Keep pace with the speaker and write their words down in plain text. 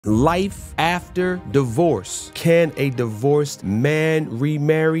Life after divorce. Can a divorced man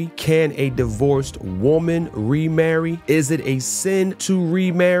remarry? Can a divorced woman remarry? Is it a sin to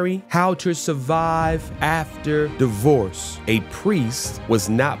remarry? How to survive after divorce. A priest was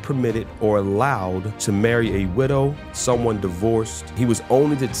not permitted or allowed to marry a widow, someone divorced. He was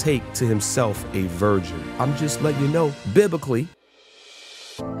only to take to himself a virgin. I'm just letting you know, biblically.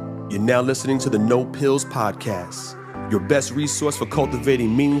 You're now listening to the No Pillz Podacst, your best resource for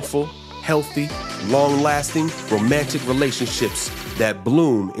cultivating meaningful, healthy, long-lasting, romantic relationships that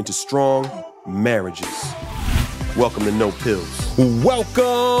bloom into strong marriages. Welcome to No Pillz.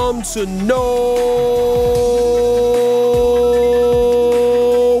 Welcome to No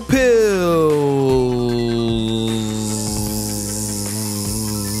Pillz.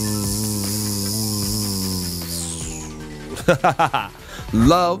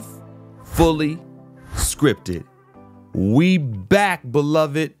 Love fully scripted. We back,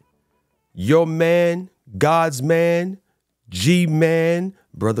 beloved. Your man, God's man, G-Man,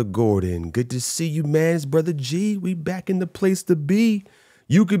 Brother Gordon. Good to see you, man. It's Brother G. We back in the place to be.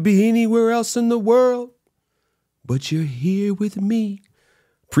 You could be anywhere else in the world, but you're here with me.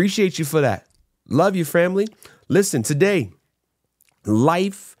 Appreciate you for that. Love you, family. Listen, today,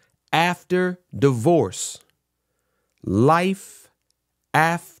 life after divorce. Life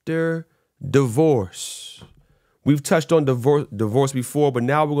after divorce. We've touched on divorce before, but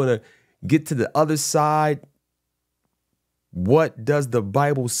now we're going to get to the other side. What does the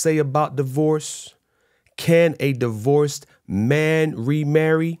Bible say about divorce? Can a divorced man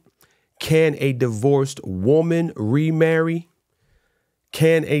remarry? Can a divorced woman remarry?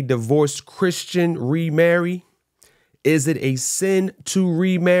 Can a divorced Christian remarry? Is it a sin to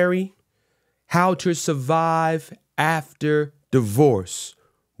remarry? How to survive after divorce.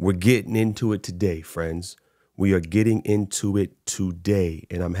 We're getting into it today, friends. We are getting into it today,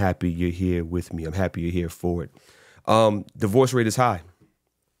 and I'm happy you're here with me. I'm happy you're here for it. Divorce rate is high,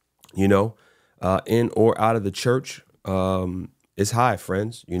 in or out of the church. It's high,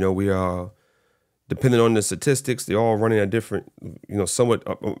 friends. We are, depending on the statistics, they're all running at different, somewhat,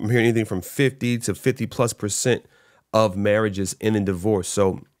 I'm hearing anything from 50 to 50+% of marriages ending divorce.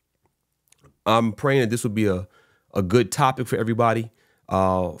 So I'm praying that this would be a good topic for everybody,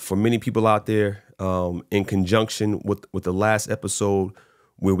 for many people out there. In conjunction with the last episode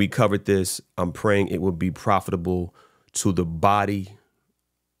where we covered this, I'm praying it will be profitable to the body,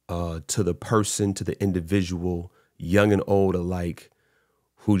 to the person, to the individual, young and old alike,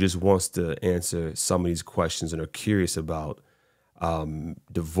 who just wants to answer some of these questions and are curious about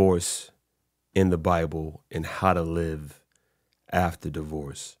divorce in the Bible and how to live after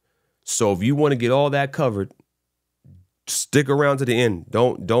divorce. So if you want to get all that covered, stick around to the end.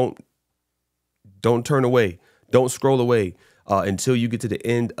 Don't turn away. Don't scroll away until you get to the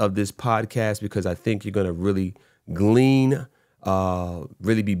end of this podcast, because I think you're going to really glean,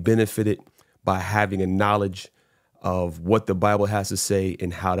 really be benefited by having a knowledge of what the Bible has to say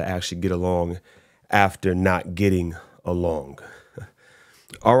and how to actually get along after not getting along.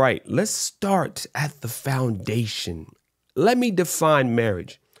 All right, let's start at the foundation. Let me define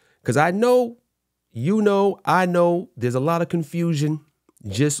marriage, because I know, I know there's a lot of confusion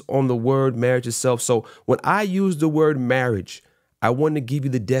just on the word marriage itself. So when I use the word marriage, I want to give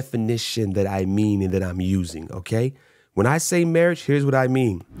you the definition that I mean and that I'm using, okay? When I say marriage, here's what I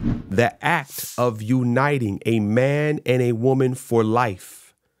mean. The act of uniting a man and a woman for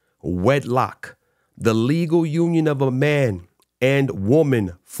life, wedlock, the legal union of a man and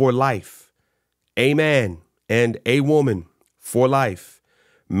woman for life, a man and a woman for life.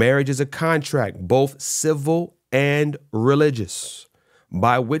 Marriage is a contract, both civil and religious,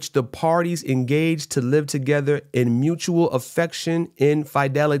 by which the parties engage to live together in mutual affection and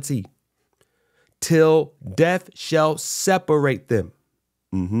fidelity till death shall separate them.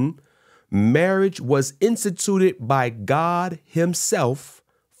 Marriage was instituted by God himself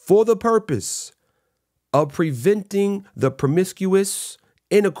for the purpose of preventing the promiscuous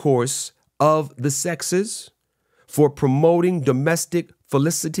intercourse of the sexes, for promoting domestic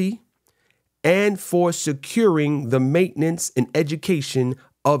felicity, and for securing the maintenance and education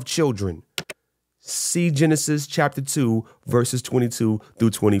of children. See Genesis chapter 2, verses 22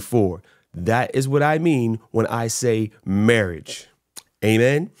 through 24. That is what I mean when I say marriage.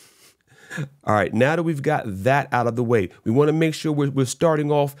 Amen. All right, now that we've got that out of the way, we want to make sure we're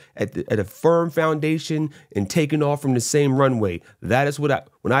starting off at a firm foundation and taking off from the same runway. That is when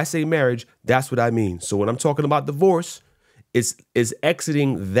I say marriage, that's what I mean. So when I'm talking about divorce, it's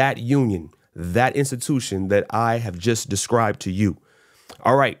exiting that union, that institution that I have just described to you.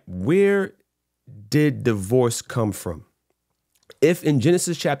 All right, where did divorce come from? If in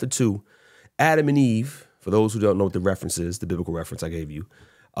Genesis chapter 2, Adam and Eve, for those who don't know what the reference is, the biblical reference I gave you,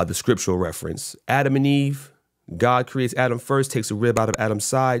 the scriptural reference, Adam and Eve, God creates Adam first, takes a rib out of Adam's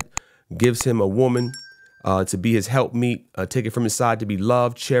side, gives him a woman to be his helpmeet, take it from his side to be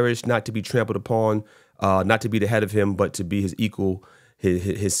loved, cherished, not to be trampled upon, not to be the head of him, but to be his equal,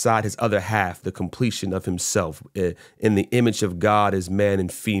 his side, his other half, the completion of himself in the image of God as man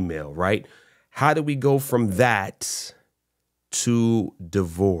and female, right? How do we go from that to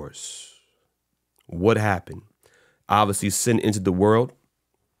divorce? What happened? Obviously, sin entered the world.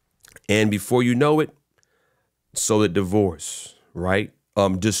 And before you know it, so did divorce, right?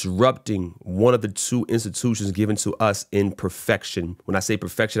 Disrupting one of the two institutions given to us in perfection. When I say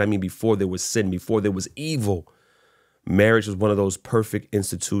perfection, I mean before there was sin, before there was evil. Marriage was one of those perfect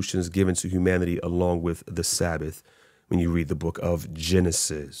institutions given to humanity along with the Sabbath when you read the book of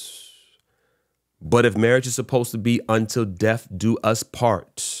Genesis. But if marriage is supposed to be until death do us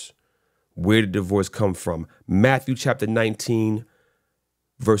part, where did divorce come from? Matthew chapter 19,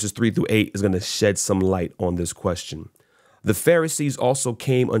 verses 3-8 is going to shed some light on this question. The Pharisees also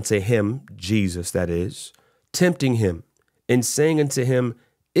came unto him, Jesus that is, tempting him and saying unto him,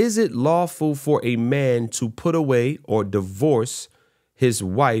 is it lawful for a man to put away or divorce his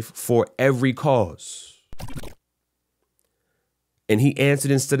wife for every cause? And he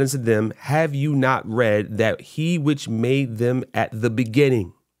answered and said unto them, have you not read that he which made them at the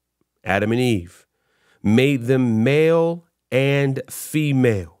beginning, Adam and Eve, made them male and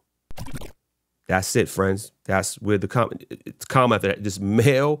female? That's it, friends. That's where it's common after that, just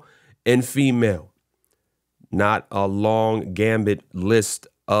male and female, not a long gambit list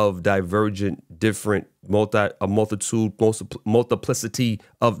of divergent, different, multiplicity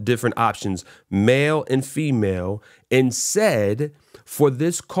of different options, male and female, and said, for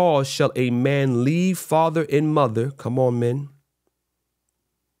this cause shall a man leave father and mother. Come on, men.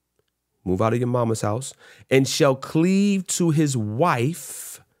 Move out of your mama's house, and shall cleave to his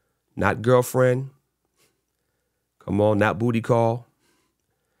wife, not girlfriend. Come on, not booty call.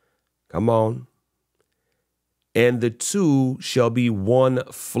 Come on. And the two shall be one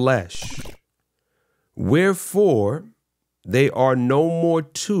flesh. Wherefore they are no more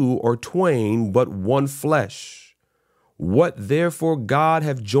two or twain, but one flesh. What therefore God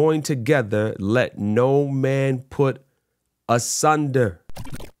hath joined together, let no man put asunder.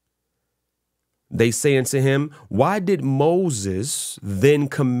 They say unto him, why did Moses then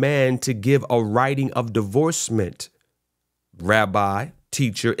command to give a writing of divorcement, Rabbi,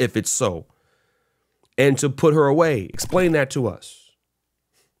 teacher, if it's so, and to put her away? Explain that to us.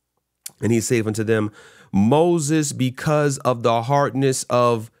 And he saith unto them, Moses, because of the hardness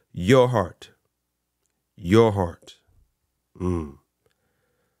of your heart. Your heart.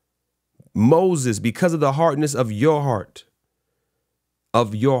 Moses, because of the hardness of your heart,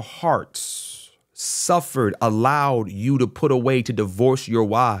 of your hearts, suffered, allowed you to put away, to divorce your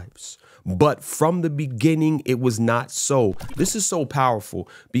wives. But from the beginning, it was not so. This is so powerful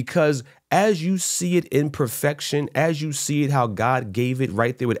because as you see it in perfection, as you see it how God gave it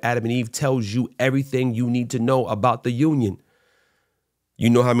right there with Adam and Eve, tells you everything you need to know about the union. You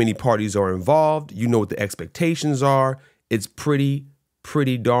know how many parties are involved. You know what the expectations are. It's pretty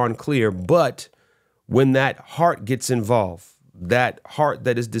darn clear. But when that heart gets involved, that heart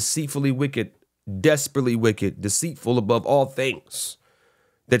that is deceitfully wicked, desperately wicked, deceitful above all things,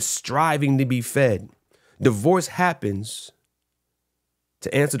 that's striving to be fed. Divorce happens,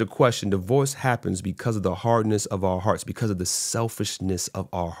 to answer the question, divorce happens because of the hardness of our hearts, because of the selfishness of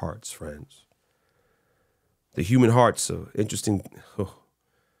our hearts, friends. The human heart's interesting.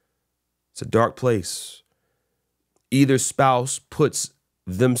 It's a dark place. Either spouse puts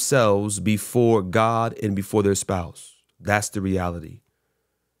themselves before God and before their spouse. That's the reality.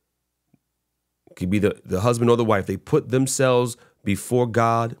 It could be the husband or the wife. They put themselves before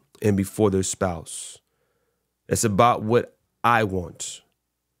God and before their spouse. It's about what I want.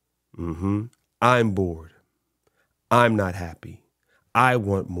 I'm bored. I'm not happy. I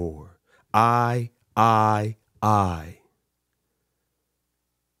want more. I.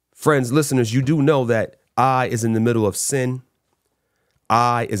 Friends, listeners, you do know that I is in the middle of sin.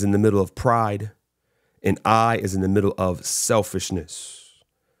 I is in the middle of pride. And I is in the middle of selfishness.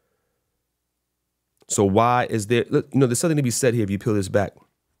 So why is there, there's something to be said here if you peel this back.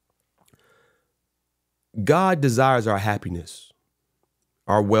 God desires our happiness,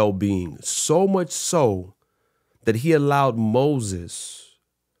 our well-being, so much so that he allowed Moses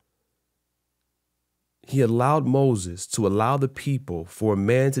to allow the people for a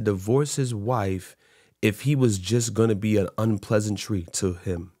man to divorce his wife if he was just going to be an unpleasantry to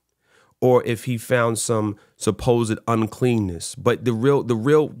him, or if he found some supposed uncleanness. But the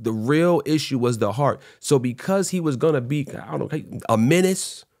real issue was the heart. So because he was gonna be, I don't know, a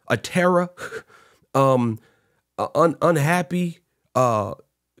menace, a terror, unhappy,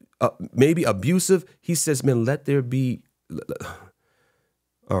 maybe abusive, he says, man, let there be.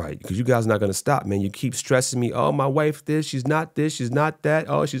 All right, because you guys are not going to stop, man. You keep stressing me. Oh, my wife this, she's not that.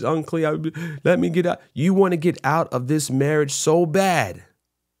 Oh, she's unclean. Let me get out. You want to get out of this marriage so bad.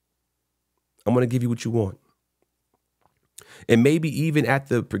 I'm going to give you what you want. And maybe even at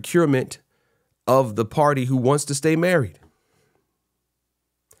the procurement of the party who wants to stay married.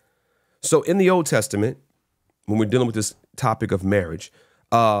 So in the Old Testament, when we're dealing with this topic of marriage,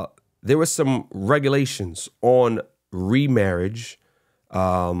 there were some regulations on remarriage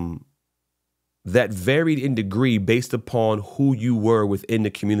that varied in degree based upon who you were within the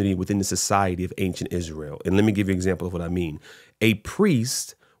community, within the society of ancient Israel. And let me give you an example of what I mean. A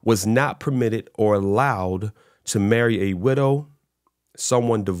priest was not permitted or allowed to marry a widow,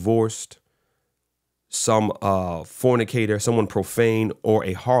 someone divorced, some fornicator, someone profane, or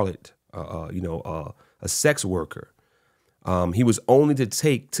a harlot, a sex worker. He was only to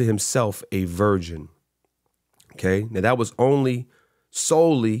take to himself a virgin. Okay, now that was only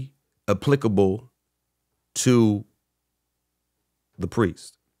solely applicable to the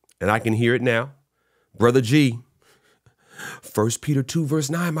priest. And I can hear it now. Brother G, 1 Peter 2 verse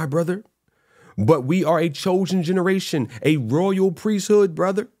 9, my brother. But we are a chosen generation, a royal priesthood,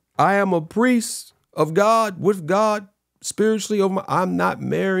 brother. I am a priest of God, with God, spiritually. I'm not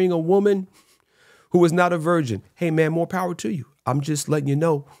marrying a woman who is not a virgin. Hey, man, more power to you. I'm just letting you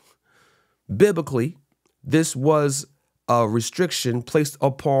know. Biblically, this was a restriction placed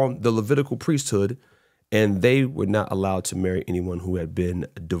upon the Levitical priesthood, and they were not allowed to marry anyone who had been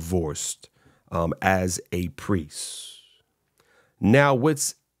divorced as a priest. Now,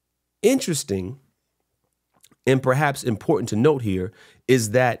 what's interesting and perhaps important to note here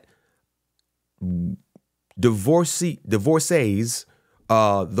is that divorcees,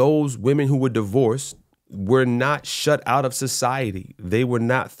 those women who were divorced, were not shut out of society. They were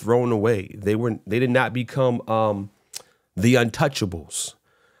not thrown away. They did not become the untouchables.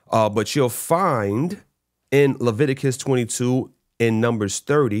 But you'll find in Leviticus 22 and Numbers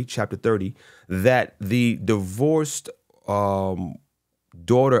 30, chapter 30, that the divorced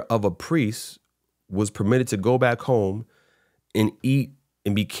daughter of a priest was permitted to go back home and eat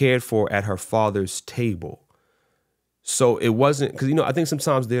and be cared for at her father's table. So it wasn't, because, I think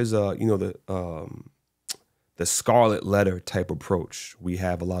sometimes there's the scarlet letter type approach we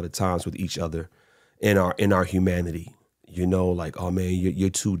have a lot of times with each other in our humanity. Like, oh man, you're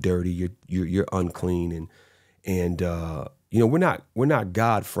too dirty, you're unclean, and we're not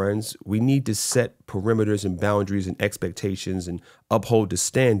God, friends. We need to set perimeters and boundaries and expectations and uphold the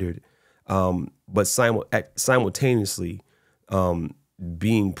standard, but simultaneously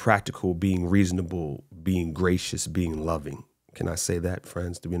being practical, being reasonable, being gracious, being loving. Can I say that,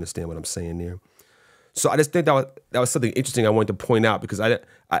 friends? Do we understand what I'm saying there? So I just think that was something interesting I wanted to point out, because I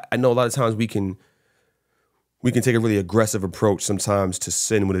know a lot of times we can take a really aggressive approach sometimes to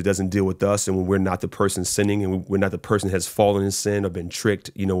sin when it doesn't deal with us, and when we're not the person sinning, and we're not the person that has fallen in sin or been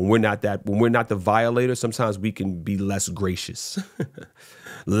tricked. When we're not the violator, sometimes we can be less gracious,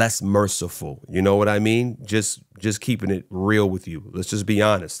 less merciful. You know what I mean? Just keeping it real with you. Let's just be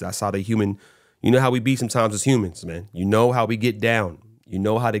honest. That's how the human, how we be sometimes as humans, man. You know how we get down. You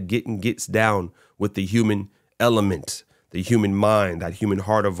know how to gets down with the human element, the human mind, that human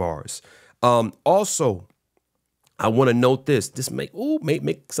heart of ours. Also, I want to note this. This may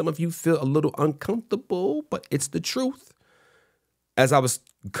make some of you feel a little uncomfortable, but it's the truth. As I was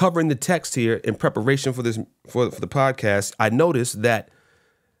covering the text here in preparation for the podcast, I noticed that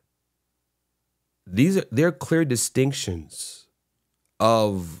there are clear distinctions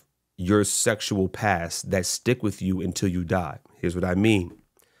of your sexual past that stick with you until you die. Here's what I mean.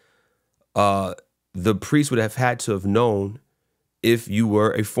 The priest would have had to have known if you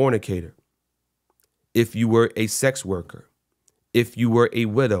were a fornicator, if you were a sex worker, if you were a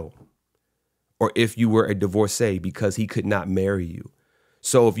widow, or if you were a divorcee, because he could not marry you.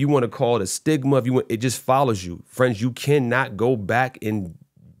 So if you want to call it a stigma, it just follows you. Friends, you cannot go back and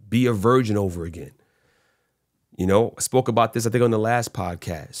be a virgin over again. I spoke about this, I think, on the last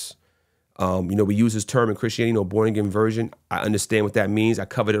podcast. We use this term in Christianity, born again virgin. I understand what that means. I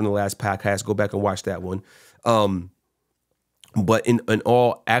covered it on the last podcast. Go back and watch that one. But in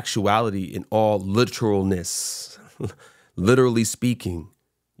all actuality, in all literalness, literally speaking,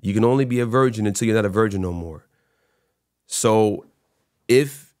 you can only be a virgin until you're not a virgin no more. So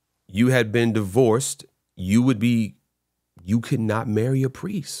if you had been divorced, you could not marry a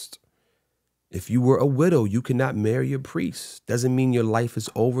priest. If you were a widow, you cannot marry a priest. Doesn't mean your life is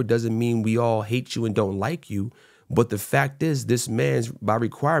over. Doesn't mean we all hate you and don't like you. But the fact is, this man's, by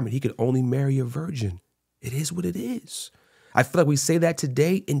requirement, he could only marry a virgin. It is what it is. I feel like we say that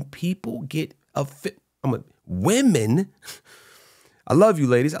today and people get women. I love you,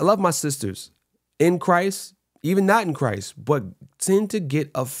 ladies. I love my sisters in Christ, even not in Christ, but tend to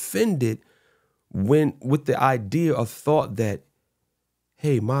get offended with the idea or thought that,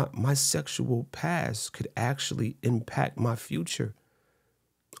 hey, my sexual past could actually impact my future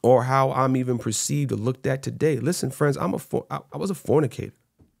or how I'm even perceived or looked at today. Listen, friends, I was a fornicator.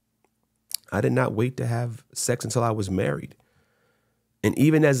 I did not wait to have sex until I was married. And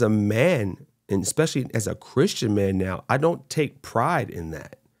even as a man, and especially as a Christian man now, I don't take pride in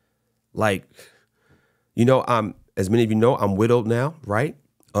that. Like, you know, as many of you know, I'm widowed now, right?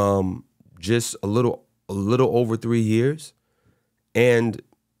 Just a little over 3 years. And,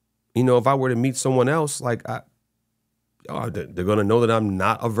 you know, if I were to meet someone else, like they're going to know that I'm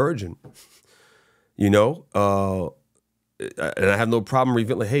not a virgin, you know, and I have no problem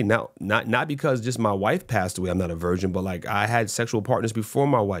revealing, hey, now, not because just my wife passed away, I'm not a virgin, but like I had sexual partners before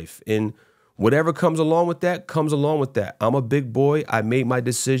my wife, and whatever comes along with that comes along with that. I'm a big boy. I made my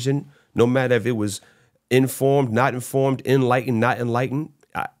decision, no matter if it was informed, not informed, enlightened, not enlightened.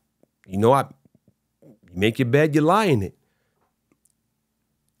 You make your bed, you lie in it.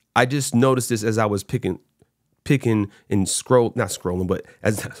 I just noticed this as I was picking and not scrolling, but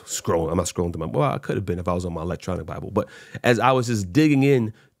as scrolling, I'm not scrolling through well, I could have been if I was on my electronic Bible, but as I was just digging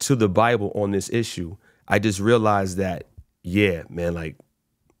in to the Bible on this issue, I just realized that, yeah, man, like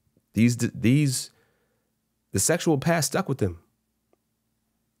the sexual past stuck with them.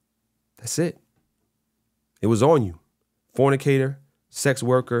 That's it. It was on you. Fornicator, sex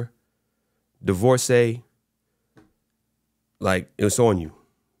worker, divorcee, like it was on you.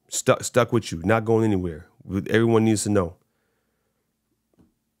 Stuck with you, not going anywhere. Everyone needs to know.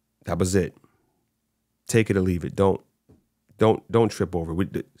 That was it. Take it or leave it. Don't trip over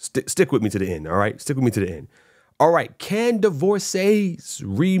it. Stick with me to the end, all right? Stick with me to the end. All right, can divorcees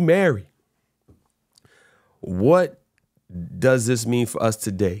remarry? What does this mean for us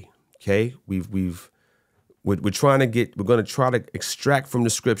today? Okay, we're going to try to extract from the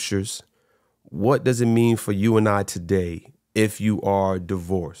scriptures. What does it mean for you and I today if you are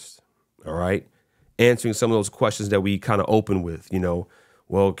divorced? All right. Answering some of those questions that we kind of open with, you know,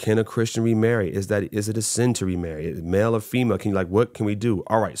 well, can a Christian remarry? Is it a sin to remarry? Male or female? What can we do?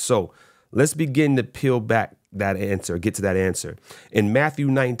 All right. So let's begin to peel back that answer, get to that answer. In Matthew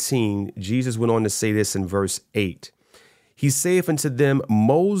 19, Jesus went on to say this in verse 8. He saith unto them,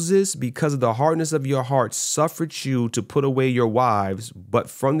 Moses, because of the hardness of your hearts, suffered you to put away your wives, but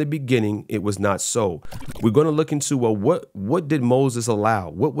from the beginning it was not so. We're going to look into, well, what did Moses allow?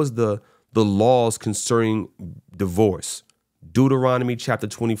 What was the laws concerning divorce? Deuteronomy chapter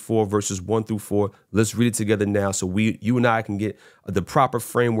 24, verses 1 through 4. Let's read it together now so you and I can get the proper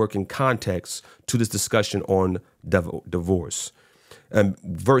framework and context to this discussion on divorce.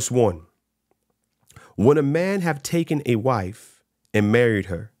 Verse 1. When a man have taken a wife and married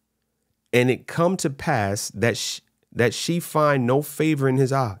her, and it come to pass that she find no favor in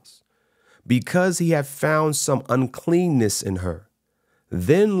his eyes, because he have found some uncleanness in her,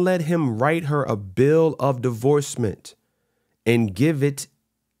 then let him write her a bill of divorcement and give it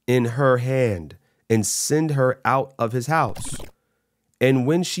in her hand and send her out of his house. And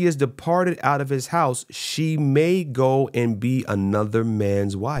when she is departed out of his house, she may go and be another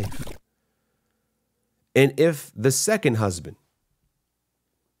man's wife. And if the second husband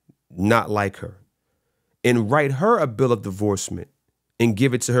not like her, and write her a bill of divorcement and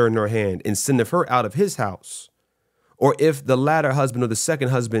give it to her in her hand and send her out of his house, or if the latter husband or the second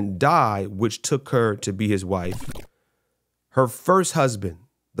husband die, which took her to be his wife, her first husband,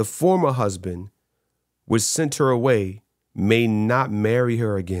 the former husband, which sent her away, may not marry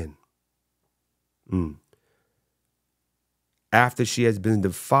her again. After she has been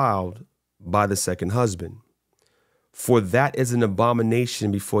defiled by the second husband. For that is an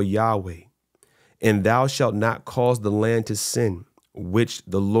abomination before Yahweh. And thou shalt not cause the land to sin, which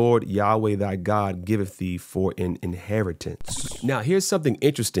the Lord Yahweh thy God giveth thee for an inheritance. Now, here's something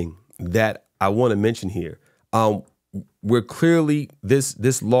interesting that I want to mention here. We're clearly,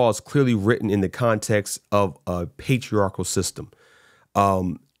 this law is clearly written in the context of a patriarchal system.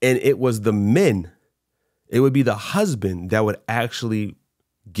 And it was the men, it would be the husband that would actually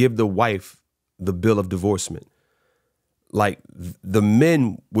give the wife the bill of divorcement. Like the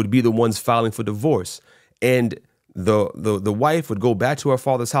men would be the ones filing for divorce, and the wife would go back to her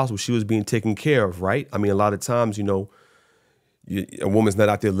father's house where she was being taken care of, right? I mean, a lot of times, you know, a woman's not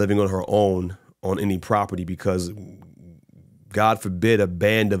out there living on her own on any property because God forbid a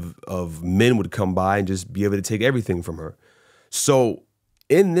band of men would come by and just be able to take everything from her. So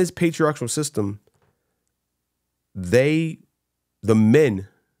in this patriarchal system, the men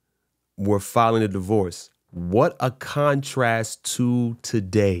were filing a divorce. What a contrast to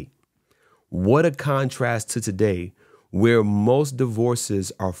today. What a contrast to today, where most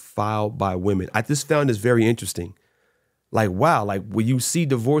divorces are filed by women. I just found this very interesting. Like, wow, like when you see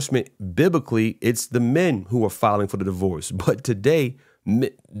divorcement biblically, it's the men who are filing for the divorce. But today,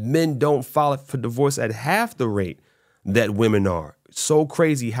 men don't file for divorce at half the rate that women are. So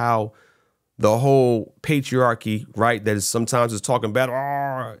crazy how the whole patriarchy, right, that is sometimes is talking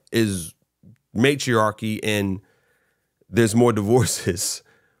about is matriarchy, and there's more divorces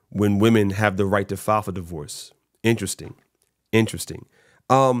when women have the right to file for divorce. Interesting.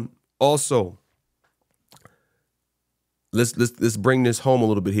 Also, let's bring this home a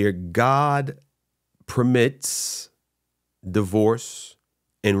little bit here. God permits divorce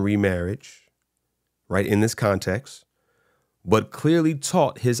and remarriage, right, in this context, but clearly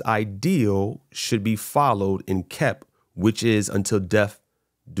taught his ideal should be followed and kept, which is until death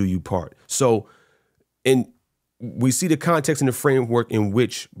do you part. So, we see the context and the framework in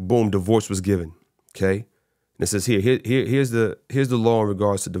which, boom, divorce was given. Okay, and it says here's the law in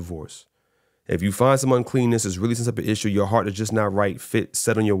regards to divorce. If you find some uncleanness, is really some type of issue, your heart is just not right,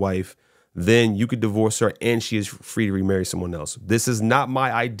 set on your wife, then you could divorce her and she is free to remarry someone else. This is not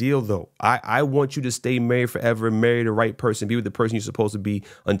my ideal, though. I want you to stay married forever, marry the right person, be with the person you're supposed to be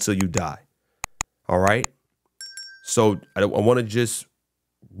until you die. All right. So I want to just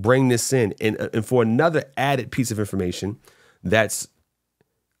bring this in. And for another added piece of information that's,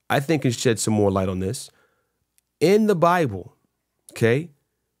 I think, can shed some more light on this. In the Bible, okay,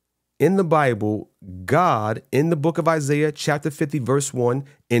 in the Bible, God, in the book of Isaiah, chapter 50, verse 1,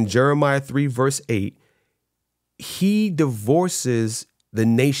 and Jeremiah 3, verse 8, he divorces the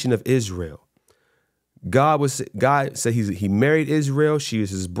nation of Israel. God said he married Israel, she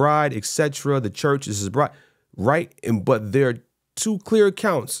is his bride, etc. The church is his bride, right? But there are two clear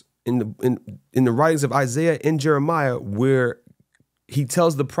accounts in the writings of Isaiah and Jeremiah where he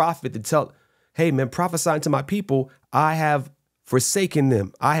tells the prophet to tell, hey man, prophesy to my people, I have forsaken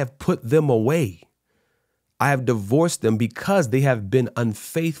them. I have put them away. I have divorced them because they have been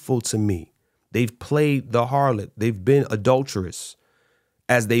unfaithful to me. They've played the harlot. They've been adulterous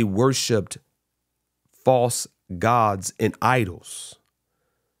as they worshiped false gods and idols.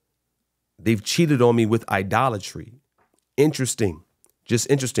 They've cheated on me with idolatry. Interesting, just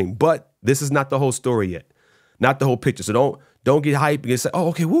interesting. But this is not the whole story yet, not the whole picture. So don't get hyped and say, oh,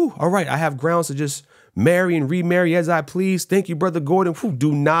 okay, woo, all right, I have grounds to just marry and remarry as I please. Thank you, Brother Gordon. Whew,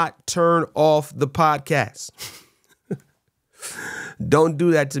 do not turn off the podcast. Don't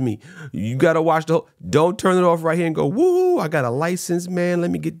do that to me. You got to watch the whole, don't turn it off right here and go, woo, I got a license, man. Let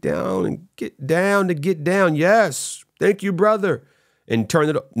me get down and get down to get down. Yes. Thank you, brother. And turn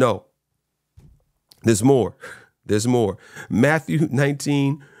it up. No, there's more. There's more. Matthew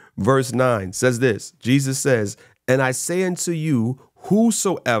 19, verse 9 says this. Jesus says, and I say unto you,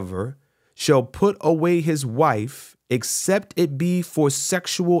 whosoever shall put away his wife, except it be for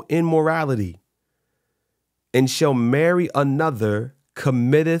sexual immorality, and shall marry another,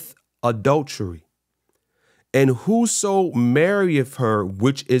 committeth adultery. And whoso marrieth her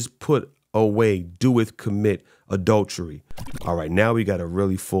which is put away doeth commit adultery. All right, now we got a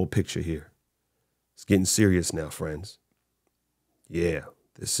really full picture here. It's getting serious now, friends. Yeah,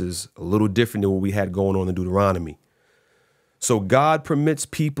 this is a little different than what we had going on in Deuteronomy. So God permits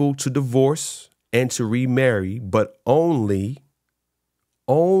people to divorce and to remarry, but only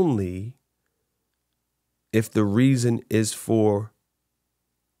if the reason is for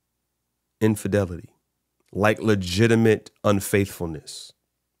infidelity, like legitimate unfaithfulness.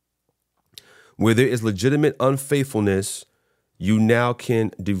 Where there is legitimate unfaithfulness, you now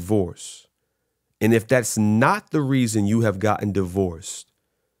can divorce. And if that's not the reason you have gotten divorced,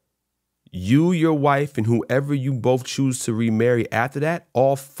 you, your wife, and whoever you both choose to remarry after that,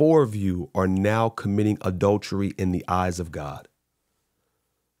 all four of you are now committing adultery in the eyes of God.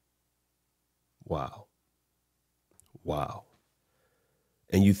 Wow. Wow.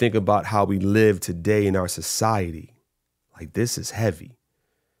 And you think about how we live today in our society. Like, this is heavy.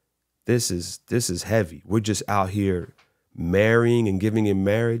 This is heavy. We're just out here marrying and giving in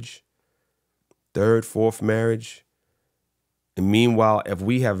marriage, third, fourth marriage. And meanwhile, if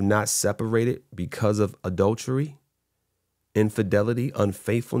we have not separated because of adultery, infidelity,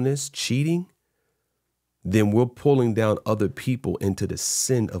 unfaithfulness, cheating, then we're pulling down other people into the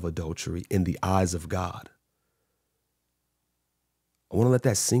sin of adultery in the eyes of God. I want to let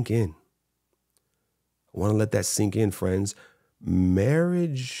that sink in. I want to let that sink in, friends.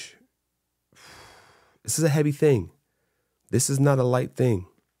 Marriage, this is a heavy thing. This is not a light thing.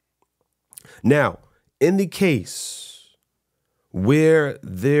 Now, in the case where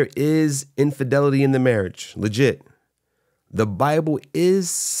there is infidelity in the marriage, legit, the Bible is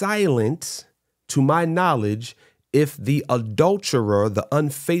silent, to my knowledge, if the adulterer, the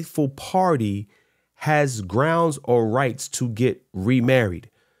unfaithful party, has grounds or rights to get remarried.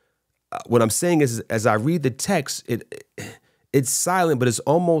 What I'm saying is, as I read the text, it's silent, but it's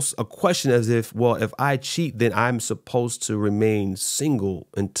almost a question as if, well, if I cheat, then I'm supposed to remain single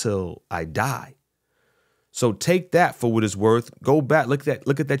until I die. So take that for what it's worth. Go back, look at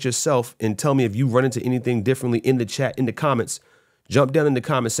that yourself, and tell me if you run into anything differently in the chat, in the comments. Jump down in the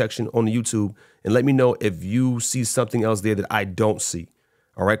comment section on the YouTube and let me know if you see something else there that I don't see.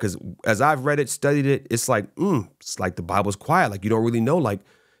 All right, because as I've read it, studied it, it's like the Bible's quiet. Like you don't really know. Like,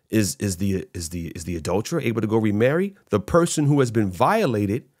 is the adulterer able to go remarry? The person who has been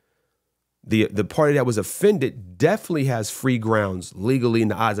violated, the party that was offended, definitely has free grounds legally in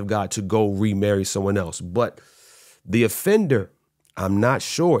the eyes of God to go remarry someone else. But the offender, I'm not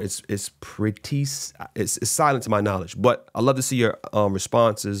sure. It's silent to my knowledge. But I love to see your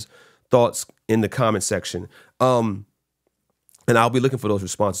responses, thoughts in the comment section. And I'll be looking for those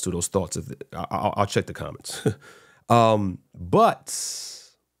responses to those thoughts. I'll check the comments. But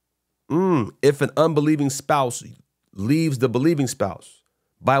if an unbelieving spouse leaves the believing spouse,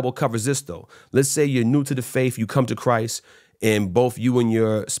 Bible covers this though. Let's say you're new to the faith, you come to Christ, and both you and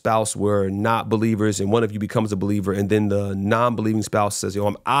your spouse were not believers, and one of you becomes a believer, and then the non-believing spouse says, yo,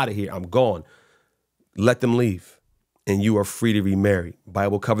 I'm out of here, I'm gone. Let them leave, and you are free to remarry.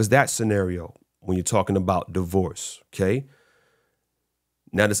 Bible covers that scenario when you're talking about divorce, okay?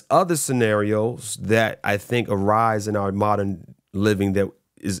 Now, there's other scenarios that I think arise in our modern living that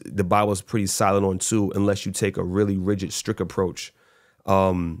the Bible is pretty silent on too, unless you take a really rigid, strict approach.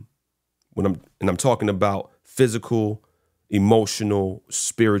 I'm talking about physical, emotional,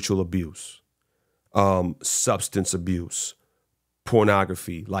 spiritual abuse, substance abuse,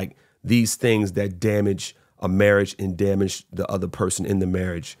 pornography, like these things that damage a marriage and damage the other person in the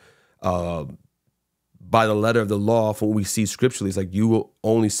marriage. By the letter of the law, from what we see scripturally, it's like you will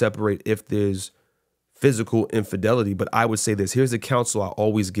only separate if there's physical infidelity. But I would say this, here's the counsel I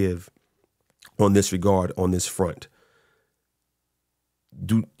always give on this regard, on this front.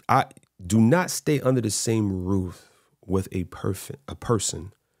 Do not stay under the same roof with a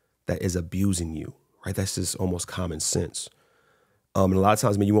person that is abusing you, right? That's just almost common sense. And a lot of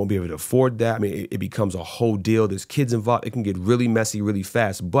times, you won't be able to afford that. It becomes a whole deal. There's kids involved. It can get really messy really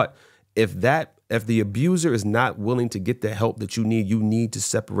fast. But if the abuser is not willing to get the help that you need to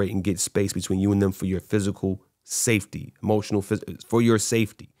separate and get space between you and them for your physical safety, emotional, for your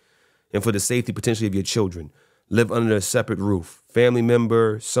safety, and for the safety potentially of your children. Live under a separate roof, family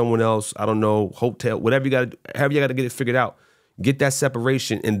member, someone else, I don't know, hotel, whatever you got to, however you got to get it figured out. Get that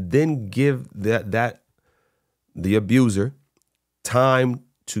separation and then give the abuser time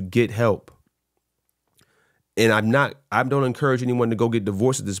to get help. And I don't encourage anyone to go get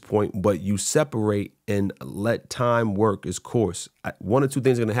divorced at this point, but you separate and let time work its course. One or two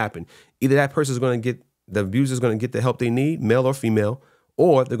things are going to happen. Either that person is going to the abuser is going to get the help they need, male or female,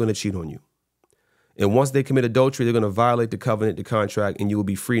 or they're going to cheat on you. And once they commit adultery, they're going to violate the covenant, the contract, and you will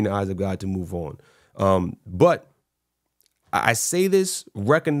be free in the eyes of God to move on. But I say this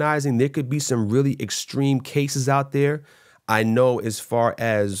recognizing there could be some really extreme cases out there. I know as far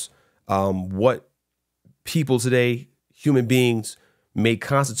as what people today, human beings, may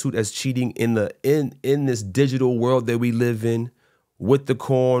constitute as cheating in this digital world that we live in, with the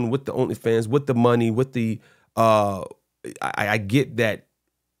corn, with the OnlyFans, with the money, with the I get that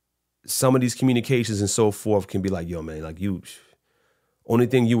some of these communications and so forth can be like, yo, man, like only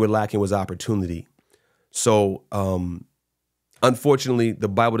thing you were lacking was opportunity. So unfortunately, the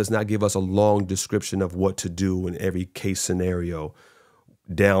Bible does not give us a long description of what to do in every case scenario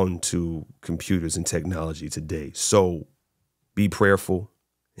down to computers and technology today. So be prayerful.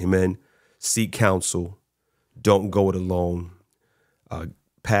 Amen. Seek counsel. Don't go it alone.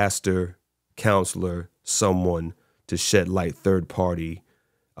 Pastor, counselor, someone to shed light, third party.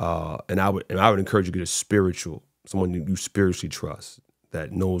 And I would encourage you to get someone you spiritually trust,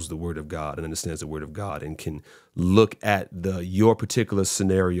 that knows the word of God and understands the word of God and can look at your particular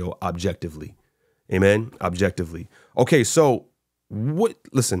scenario objectively. Amen. Objectively. Okay. So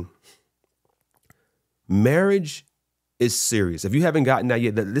listen, marriage is serious. If you haven't gotten that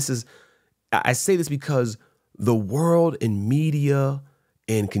yet, I say this because the world and media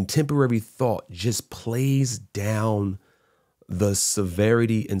and contemporary thought just plays down the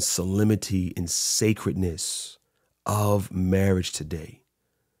severity and solemnity and sacredness of marriage today.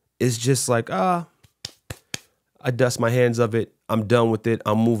 It's just like, I dust my hands of it. I'm done with it.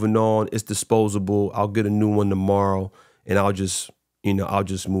 I'm moving on. It's disposable. I'll get a new one tomorrow and I'll just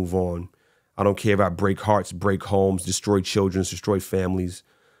move on. I don't care if I break hearts, break homes, destroy children, destroy families,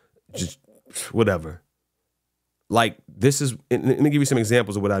 just whatever. Like this is, let me give you some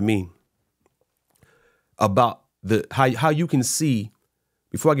examples of what I mean about how you can see.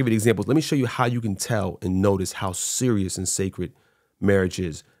 Before I give you the examples, let me show you how you can tell and notice how serious and sacred marriage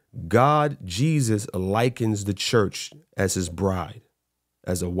is. God, Jesus, likens the church as his bride,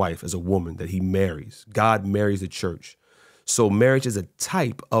 as a wife, as a woman that he marries. God marries the church. So marriage is a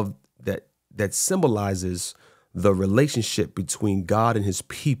type of that symbolizes the relationship between God and his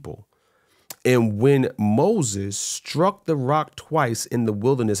people. And when Moses struck the rock twice in the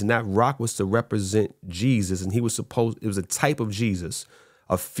wilderness, and that rock was to represent Jesus, and it was a type of Jesus,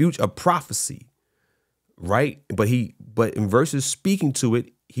 a prophecy, right? But in verses speaking to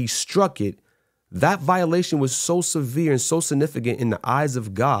it, he struck it. That violation was so severe and so significant in the eyes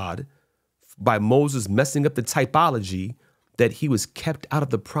of God by Moses messing up the typology that he was kept out of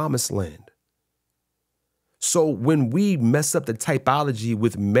the promised land. So when we mess up the typology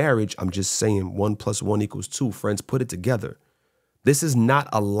with marriage, I'm just saying 1 + 1 = 2. Friends, put it together. This is not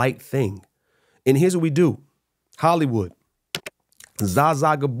a light thing. And here's what we do. Hollywood.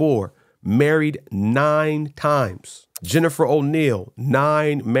 Zsa Gabor married 9 times. Jennifer O'Neill,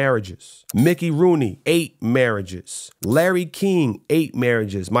 9 marriages. Mickey Rooney, 8 marriages. Larry King, 8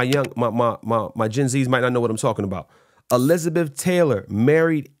 marriages. My Gen Zs might not know what I'm talking about. Elizabeth Taylor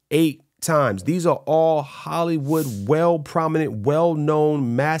married 8 times. These are all Hollywood, well-prominent,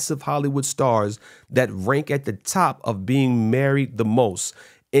 well-known, massive Hollywood stars that rank at the top of being married the most.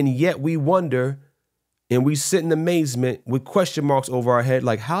 And yet we wonder and we sit in amazement with question marks over our head,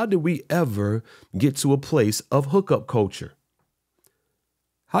 like, how did we ever get to a place of hookup culture?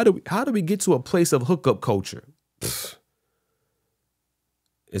 How do we get to a place of hookup culture?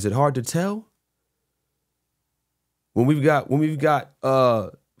 Is it hard to tell? When we've got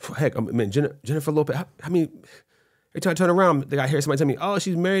heck, I mean, Jennifer Lopez, I mean, every time I turn around, I hear somebody tell me, oh,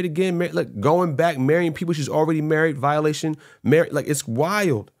 she's married again. Like going back, marrying people she's already married, violation, married. Like it's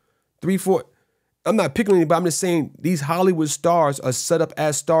wild. 3, 4. I'm not picking anybody. I'm just saying these Hollywood stars are set up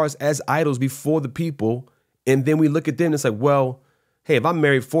as stars, as idols before the people. And then we look at them and it's like, well, hey, if I'm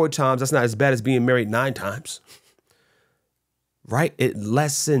married 4 times, that's not as bad as being married 9 times. Right? It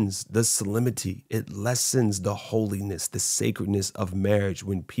lessens the solemnity. It lessens the holiness, the sacredness of marriage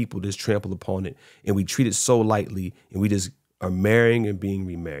when people just trample upon it and we treat it so lightly and we just are marrying and being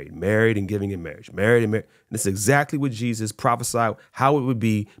remarried, married and giving in marriage, married and married. And this is exactly what Jesus prophesied how it would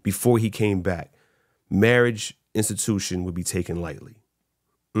be before he came back. Marriage institution would be taken lightly.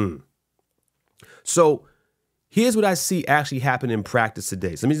 So here's what I see actually happen in practice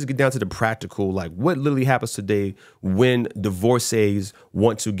today. So let me just get down to the practical, like what literally happens today when divorcees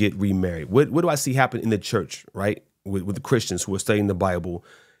want to get remarried. What do I see happen in the church, right? With the Christians who are studying the Bible.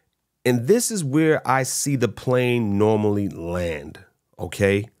 And this is where I see the plane normally land,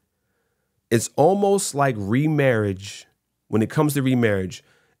 okay? It's almost like remarriage. When it comes to remarriage,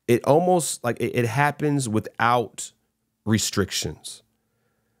 it almost like it happens without restrictions.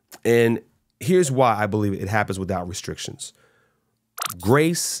 And here's why I believe it happens without restrictions.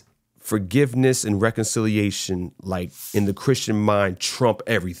 Grace, forgiveness, and reconciliation, like in the Christian mind, trump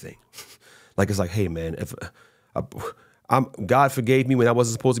everything. Like it's like, hey man, if God forgave me when I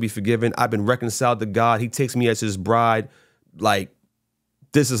wasn't supposed to be forgiven. I've been reconciled to God. He takes me as his bride. Like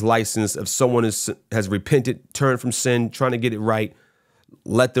this is licensed. If someone has repented, turned from sin, trying to get it right,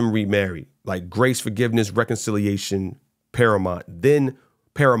 let them remarry. Like grace, forgiveness, reconciliation, paramount. Then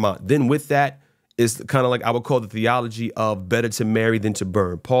with that is kind of like I would call the theology of better to marry than to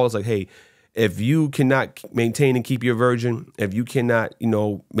burn. Paul is like, hey, if you cannot maintain and keep your virgin, if you cannot,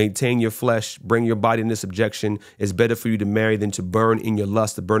 maintain your flesh, bring your body into subjection, it's better for you to marry than to burn in your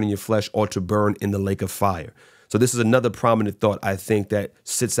lust, to burn in your flesh, or to burn in the lake of fire. So this is another prominent thought, I think, that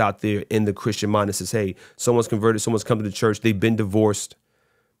sits out there in the Christian mind that says, hey, someone's converted, someone's come to the church, they've been divorced.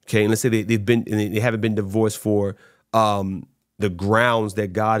 Okay, and let's say they haven't been divorced for the grounds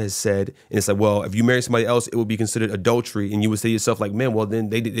that God has said. And it's like, well, if you marry somebody else, it would be considered adultery. And you would say to yourself like, man, well, then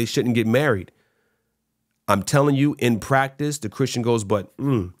they shouldn't get married. I'm telling you, in practice, the Christian goes, but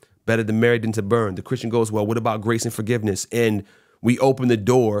better to marry than to burn. The Christian goes, well, what about grace and forgiveness? And we open the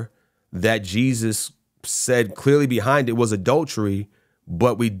door that Jesus said clearly behind it was adultery,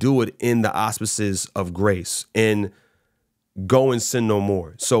 but we do it in the auspices of grace and go and sin no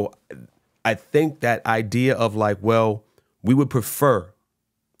more. So I think that idea of like, well, We would prefer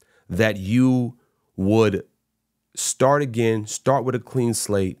that you would start again, start with a clean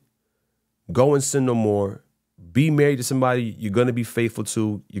slate, go and sin no more, be married to somebody you're going to be faithful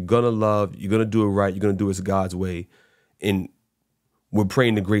to, you're going to love, you're going to do it right, you're going to do it God's way. And we're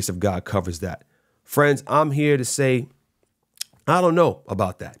praying the grace of God covers that. Friends, I'm here to say, I don't know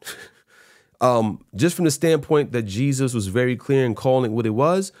about that. Just from the standpoint that Jesus was very clear in calling it what it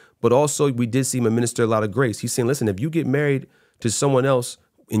was, but also we did see him administer a lot of grace. He's saying, listen, if you get married to someone else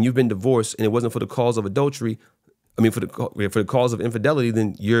and you've been divorced and it wasn't for the cause of adultery, for the cause of infidelity,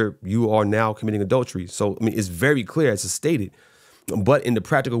 then you are now committing adultery. So, it's very clear as it's stated. But in the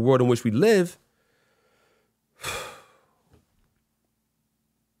practical world in which we live,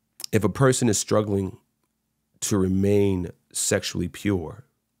 if a person is struggling to remain sexually pure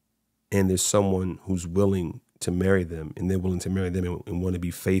and there's someone who's willing to marry them and they're willing to marry them and want to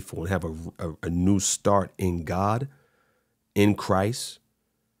be faithful and have a new start in God, in Christ,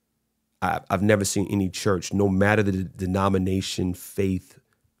 I've never seen any church, no matter the denomination, faith,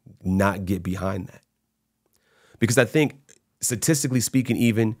 not get behind that. Because I think statistically speaking,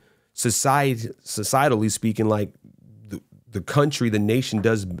 even societally speaking, like the country, the nation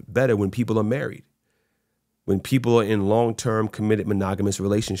does better when people are married, when people are in long-term committed monogamous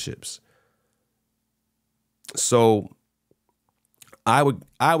relationships. So I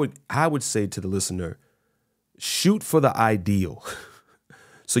would say to the listener, shoot for the ideal.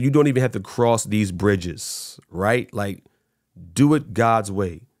 So you don't even have to cross these bridges, right? Like, do it God's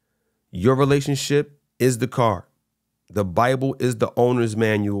way. Your relationship is the car. The Bible is the owner's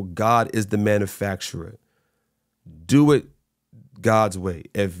manual. God is the manufacturer. Do it God's way.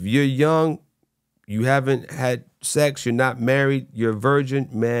 If you're young, you haven't had sex, you're not married, you're a virgin,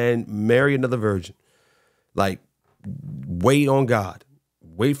 man, marry another virgin. Like, wait on God.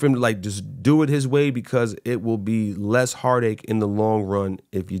 Wait for him to just do it his way, because it will be less heartache in the long run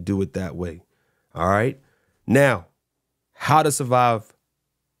if you do it that way. All right. Now, how to survive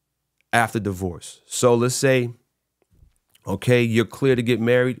after divorce. So let's say, okay, you're clear to get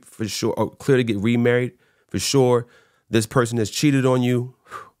married for sure, or clear to get remarried for sure. This person has cheated on you.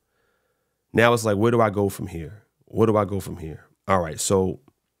 Now it's like, where do I go from here? Where do I go from here? All right. So,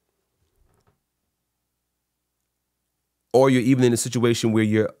 or you're even in a situation where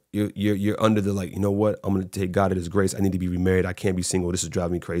you're under the, like, you know what? I'm going to take God at his grace. I need to be remarried. I can't be single. This is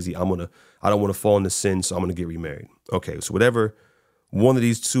driving me crazy. I don't want to fall into sin, so I'm going to get remarried. Okay. So whatever one of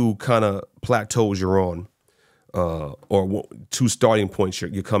these two kind of plateaus you're on, or two starting points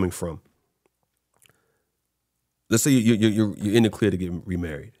you're coming from. Let's say you're in the clear to get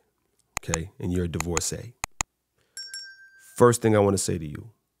remarried. Okay. And you're a divorcee. First thing I want to say to you,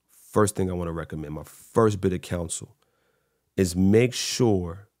 first thing I want to recommend, my first bit of counsel, is make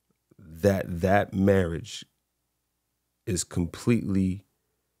sure that marriage is completely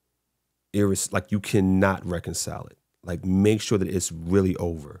like, you cannot reconcile it. Like, make sure that it's really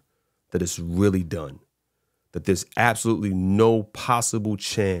over, that it's really done, that there's absolutely no possible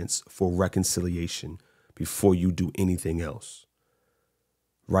chance for reconciliation before you do anything else.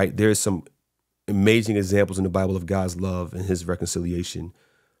 Right? There's some amazing examples in the Bible of God's love and his reconciliation.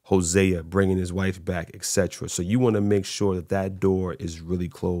 Hosea bringing his wife back, etc. So you want to make sure that door is really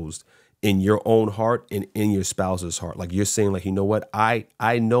closed in your own heart and in your spouse's heart. Like, you're saying, like, you know what? I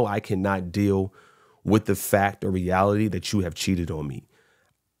know I cannot deal with the fact or reality that you have cheated on me.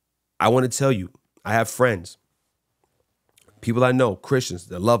 I want to tell you, I have friends, people I know, Christians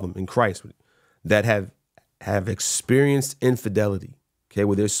that love them in Christ, that have experienced infidelity, okay,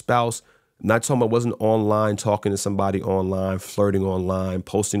 with their spouse. I'm not talking about wasn't online, talking to somebody online, flirting online,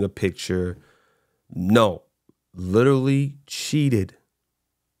 posting a picture. No, literally cheated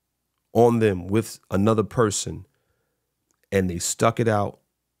on them with another person, and they stuck it out,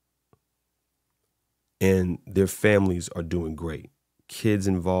 and their families are doing great. Kids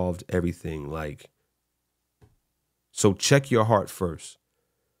involved, everything. Like, so check your heart first,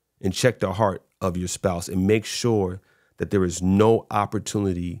 and check the heart of your spouse, and make sure that there is no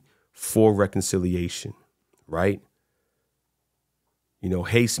opportunity for reconciliation, right? You know,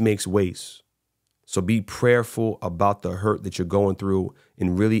 haste makes waste. So be prayerful about the hurt that you're going through,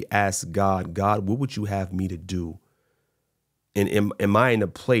 and really ask God, what would you have me to do? And am I in a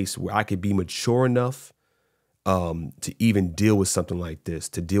place where I could be mature enough to even deal with something like this,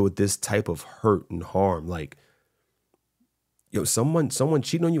 to deal with this type of hurt and harm? Like, someone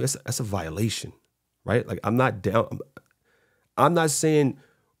cheating on you, that's a violation, right? Like, I'm not saying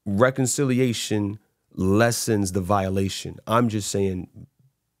reconciliation lessens the violation. I'm just saying,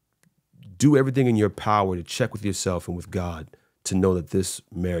 do everything in your power to check with yourself and with God to know that this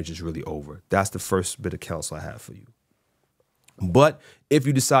marriage is really over. That's the first bit of counsel I have for you. But if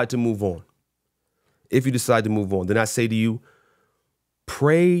you decide to move on, then I say to you,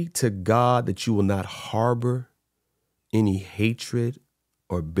 pray to God that you will not harbor any hatred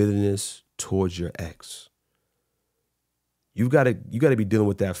or bitterness towards your ex. You got to be dealing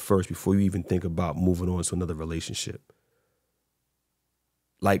with that first before you even think about moving on to another relationship.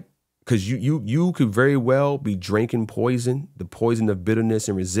 Like, because you could very well be drinking poison, the poison of bitterness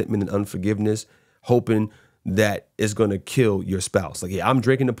and resentment and unforgiveness, hoping that it's going to kill your spouse. Like, yeah, I'm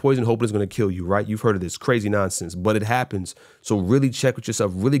drinking the poison, hoping it's going to kill you, right? You've heard of this crazy nonsense, but it happens. So really check with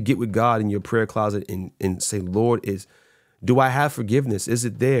yourself, really get with God in your prayer closet and say, Lord, do I have forgiveness? Is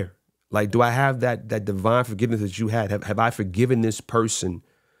it there? Like, do I have that divine forgiveness that you had? Have I forgiven this person?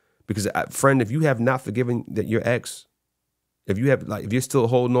 Because, friend, if you have not forgiven your ex, if you're still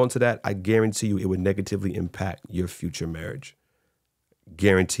holding on to that, I guarantee you it would negatively impact your future marriage.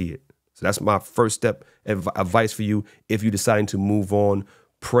 Guarantee it. So that's my first step advice for you. If you're deciding to move on,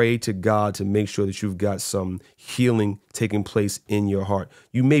 pray to God to make sure that you've got some healing taking place in your heart.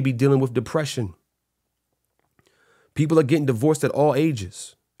 You may be dealing with depression. People are getting divorced at all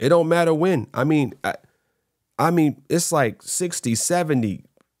ages. It don't matter when. I mean, it's like 60, 70,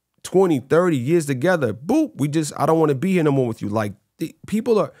 20, 30 years together. Boop. I don't want to be here no more with you. Like,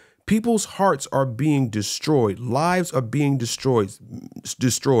 people's hearts are being destroyed. Lives are being destroyed.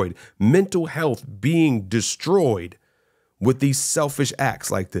 Mental health being destroyed with these selfish acts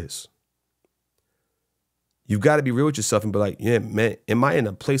like this. You've got to be real with yourself and be like, yeah, man, am I in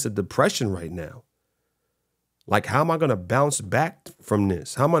a place of depression right now? Like, how am I going to bounce back from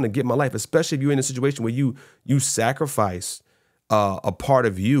this? How am I going to get my life? Especially if you're in a situation where you sacrifice a part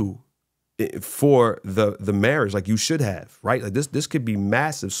of you for the marriage, like you should have, right? Like this could be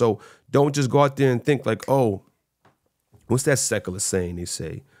massive. So don't just go out there and think like, oh, what's that secular saying they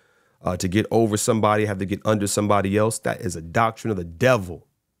say? To get over somebody, have to get under somebody else. That is a doctrine of the devil.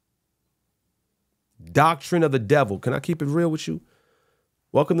 Doctrine of the devil. Can I keep it real with you?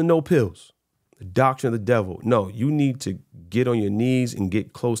 Welcome to No Pillz. The doctrine of the devil. No, you need to get on your knees and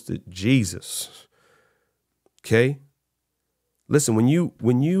get close to Jesus. Okay? Listen, when you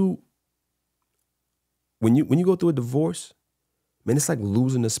go through a divorce, man, it's like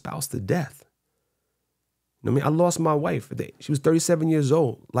losing a spouse to death. You know what I mean? I lost my wife. She was 37 years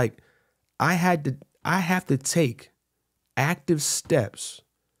old. Like, I have to take active steps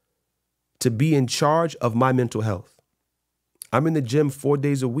to be in charge of my mental health. I'm in the gym 4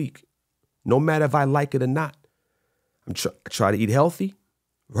 days a week, no matter if I like it or not. I try to eat healthy,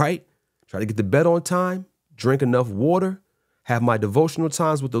 right? Try to get to bed on time, drink enough water, have my devotional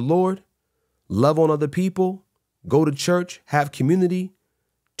times with the Lord, love on other people, go to church, have community,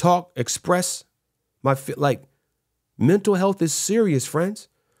 talk, express my mental health is serious, friends.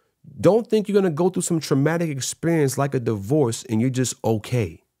 Don't think you're going to go through some traumatic experience like a divorce and you're just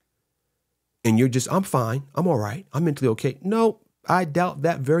okay. And you're just, I'm fine. I'm all right. I'm mentally okay. No, I doubt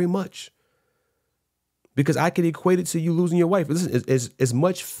that very much. Because I could equate it to you losing your wife. Listen, as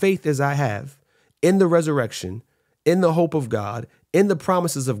much faith as I have in the resurrection, in the hope of God, in the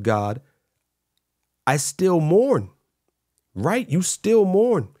promises of God, I still mourn, right? You still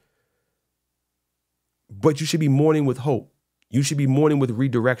mourn. But you should be mourning with hope. You should be mourning with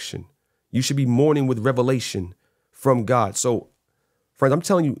redirection. You should be mourning with revelation from God. So, friends, I'm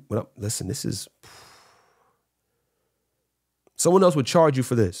telling you, listen, this is, someone else would charge you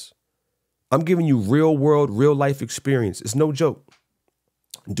for this. I'm giving you real world, real life experience. It's no joke.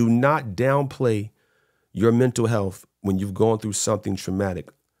 Do not downplay your mental health when you've gone through something traumatic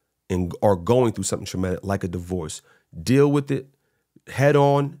or going through something traumatic like a divorce. Deal with it head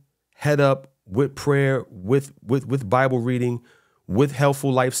on, head up, with prayer, with Bible reading, with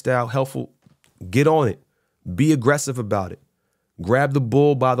helpful lifestyle, get on it. Be aggressive about it. Grab the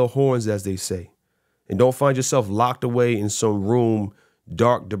bull by the horns, as they say. And don't find yourself locked away in some room,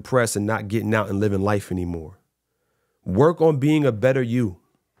 dark, depressed, and not getting out and living life anymore. Work on being a better you.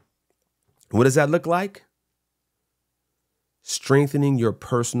 What does that look like? Strengthening your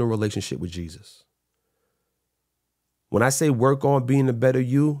personal relationship with Jesus. When I say work on being a better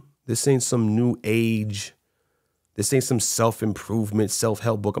you, this ain't some new age. This ain't some self-improvement,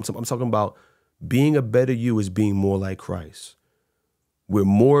 self-help book. I'm talking about being a better you is being more like Christ. Where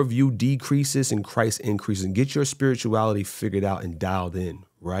more of you decreases and Christ increases. And get your spirituality figured out and dialed in,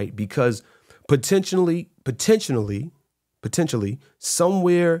 right? Because potentially,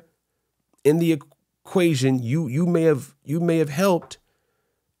 somewhere in the equation, you may have helped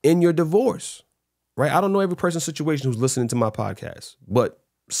in your divorce, right? I don't know every person's situation who's listening to my podcast, but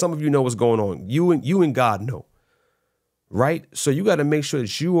some of you know what's going on. You and God know, right? So you got to make sure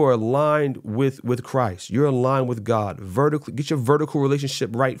that you are aligned with Christ. You're aligned with God. Vertically, get your vertical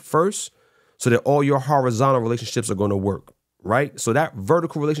relationship right first so that all your horizontal relationships are going to work, right? So that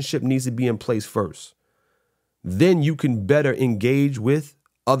vertical relationship needs to be in place first. Then you can better engage with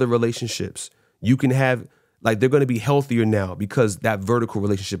other relationships. You can have, like, they're going to be healthier now because that vertical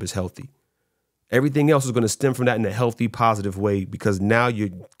relationship is healthy. Everything else is going to stem from that in a healthy, positive way because now you're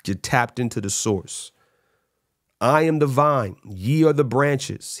tapped into the source. I am the vine, ye are the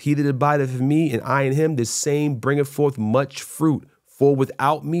branches. He that abideth in me and I in him, the same bringeth forth much fruit. For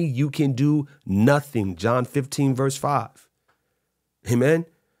without me, you can do nothing. John 15, verse 5. Amen.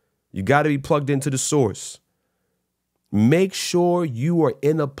 You got to be plugged into the source. Make sure you are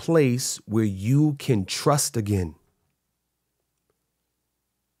in a place where you can trust again.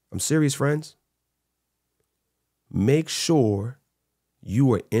 I'm serious, friends. Make sure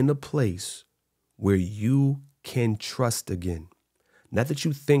you are in a place where you can trust again. Not that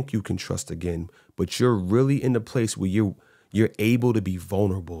you think you can trust again, but you're really in a place where you're able to be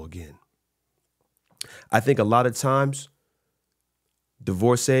vulnerable again. I think a lot of times,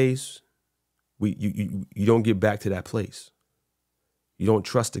 divorcees, you don't get back to that place. You don't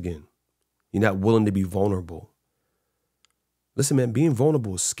trust again. You're not willing to be vulnerable. Listen, man, being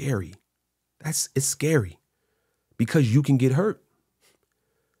vulnerable is scary. It's scary because you can get hurt.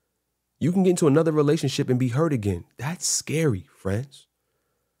 You can get into another relationship and be hurt again. That's scary, friends.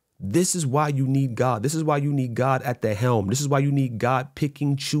 This is why you need God. This is why you need God at the helm. This is why you need God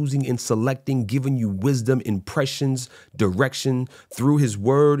picking, choosing, and selecting, giving you wisdom, impressions, direction through his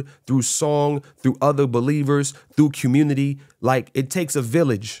word, through song, through other believers, through community. Like, it takes a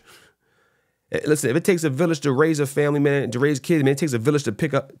village. Listen, if it takes a village to raise a family, man, to raise kids, man, it takes a village to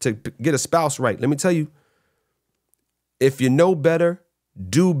get a spouse right. Let me tell you, if you know better,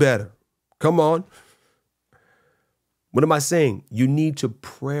 do better. Come on. What am I saying? You need to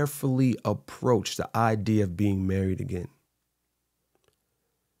prayerfully approach the idea of being married again.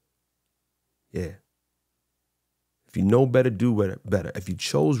 Yeah. If you know better, do better. If you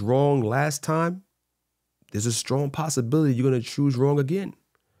chose wrong last time, there's a strong possibility you're going to choose wrong again.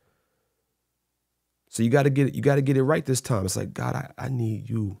 So you got to get it right this time. It's like, God, I need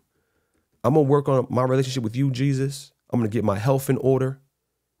you. I'm going to work on my relationship with you, Jesus. I'm going to get my health in order,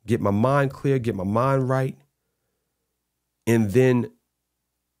 get my mind clear, get my mind right. And then,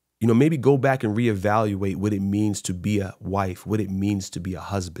 maybe go back and reevaluate what it means to be a wife, what it means to be a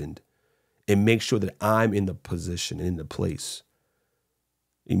husband, and make sure that I'm in the position and in the place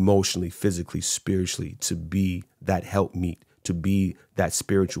emotionally, physically, spiritually to be that helpmeet, to be that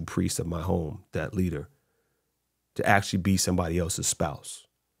spiritual priest of my home, that leader, to actually be somebody else's spouse.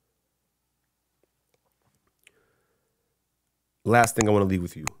 Last thing I want to leave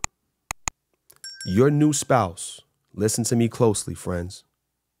with you. Your new spouse, listen to me closely, friends.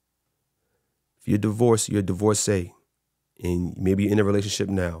 If you're divorced, you're a divorcee, and maybe you're in a relationship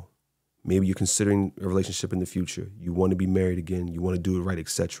now. Maybe you're considering a relationship in the future. You want to be married again. You want to do it right,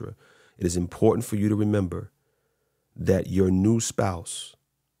 etc. It is important for you to remember that your new spouse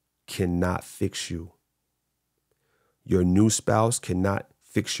cannot fix you. Your new spouse cannot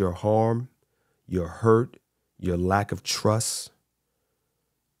fix your harm, your hurt, your lack of trust.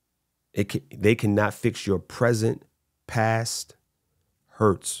 They cannot fix your present, past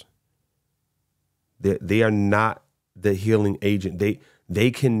hurts. They are not the healing agent.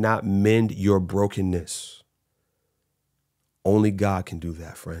 They cannot mend your brokenness. Only God can do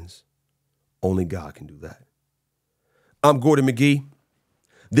that, friends. Only God can do that. I'm Gordon McGee.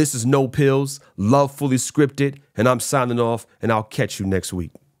 This is No Pillz, Love Fully Scripted, and I'm signing off, and I'll catch you next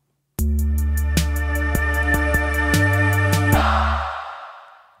week.